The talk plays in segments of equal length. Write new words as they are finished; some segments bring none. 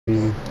For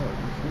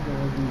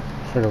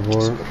the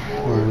board.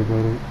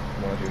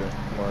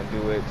 Wanna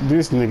do it?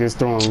 This nigga's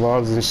throwing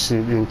logs and shit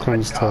in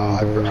crunch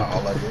time, bro.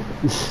 All I did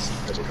was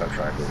double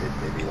contract it,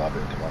 made me lob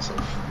it into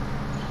myself.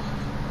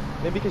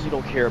 Maybe because you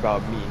don't care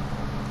about me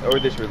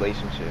or this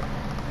relationship.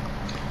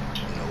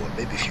 You know what?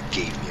 Maybe if you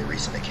gave me a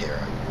reason to care,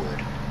 I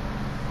would.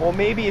 Well,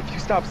 maybe if you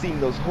stopped seeing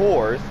those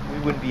whores, we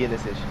wouldn't be in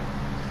this issue.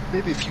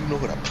 Maybe if you know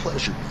what a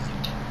pleasure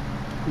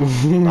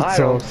means.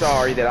 I'm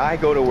sorry that I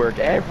go to work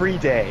every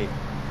day.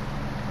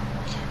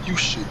 You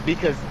should.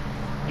 Because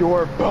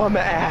your bum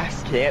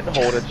ass can't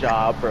hold a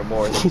job for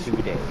more than 2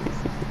 days.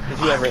 Did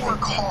you ever work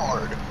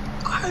hard.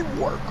 I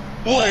work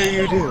What do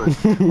you do?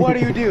 What do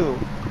you do?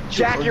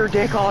 Jack your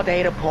dick all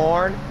day to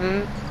porn?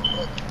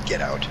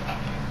 Get out.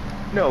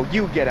 No,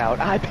 you get out.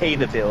 I pay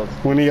the bills.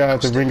 When do y'all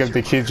have to bring up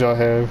the kids y'all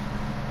have?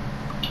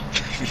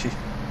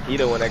 He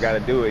the one that gotta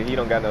do it. He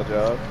don't got no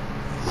job.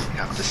 We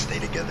have to stay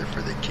together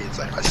for the kids.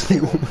 I stay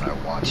home and I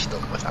watch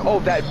them without Oh,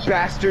 that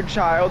bastard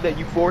child that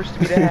you forced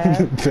me to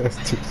have?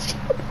 Bastard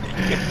child.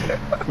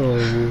 Oh,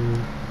 man.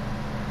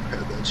 You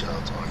had that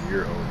child on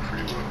your own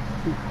free will.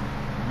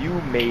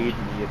 You made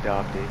me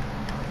adopt it.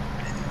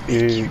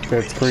 Yeah,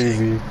 that's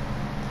crazy.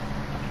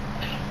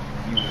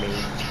 You made me.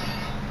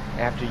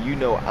 After you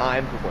know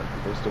I'm the one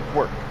who goes to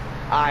work.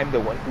 I'm the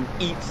one who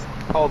eats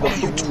all the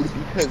food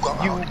because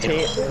you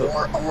can't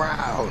cook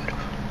around.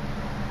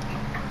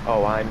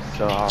 Oh, I'm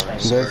sorry.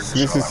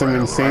 This is some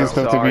insane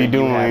stuff to be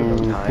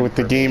doing with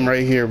the game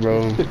right here,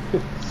 bro.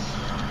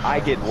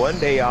 I get 1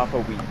 day off a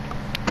week.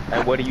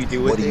 And what do you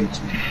do with it?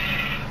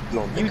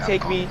 You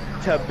take me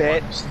to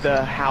bet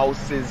the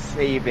house's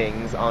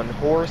savings on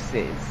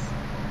horses.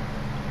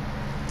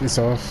 It's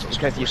off.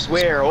 Because you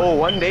swear, oh,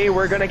 1 day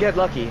we're gonna get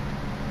lucky.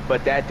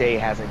 But that day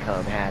hasn't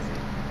come, has it?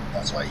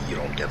 That's why you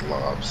don't get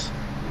lobs.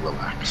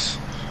 Relax.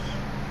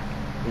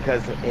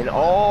 Because in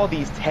all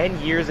these 10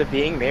 years of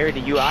being married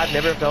to you, I've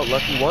never felt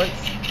lucky once.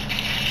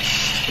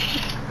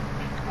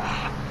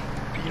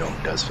 Pino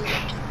does feel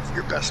lucky.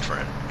 Your best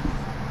friend.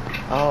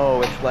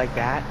 Oh, it's like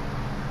that?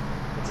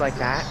 It's like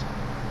that?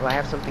 Well, I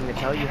have something to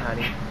tell you,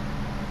 honey.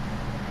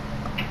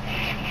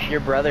 Your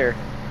brother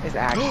is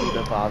actually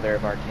the father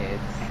of our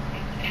kids.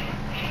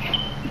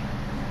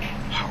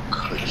 How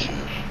could you?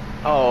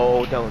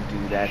 Oh, don't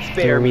do that.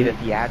 Spare me the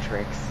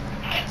theatrics.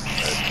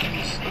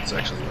 Let's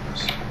actually do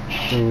this.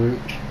 Do it.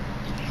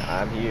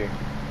 I'm here.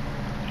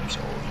 So,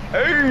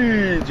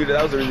 Hey! Dude,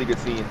 that was a really good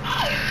scene.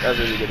 That was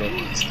a really good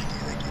one.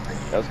 thank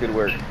you. That was good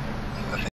work.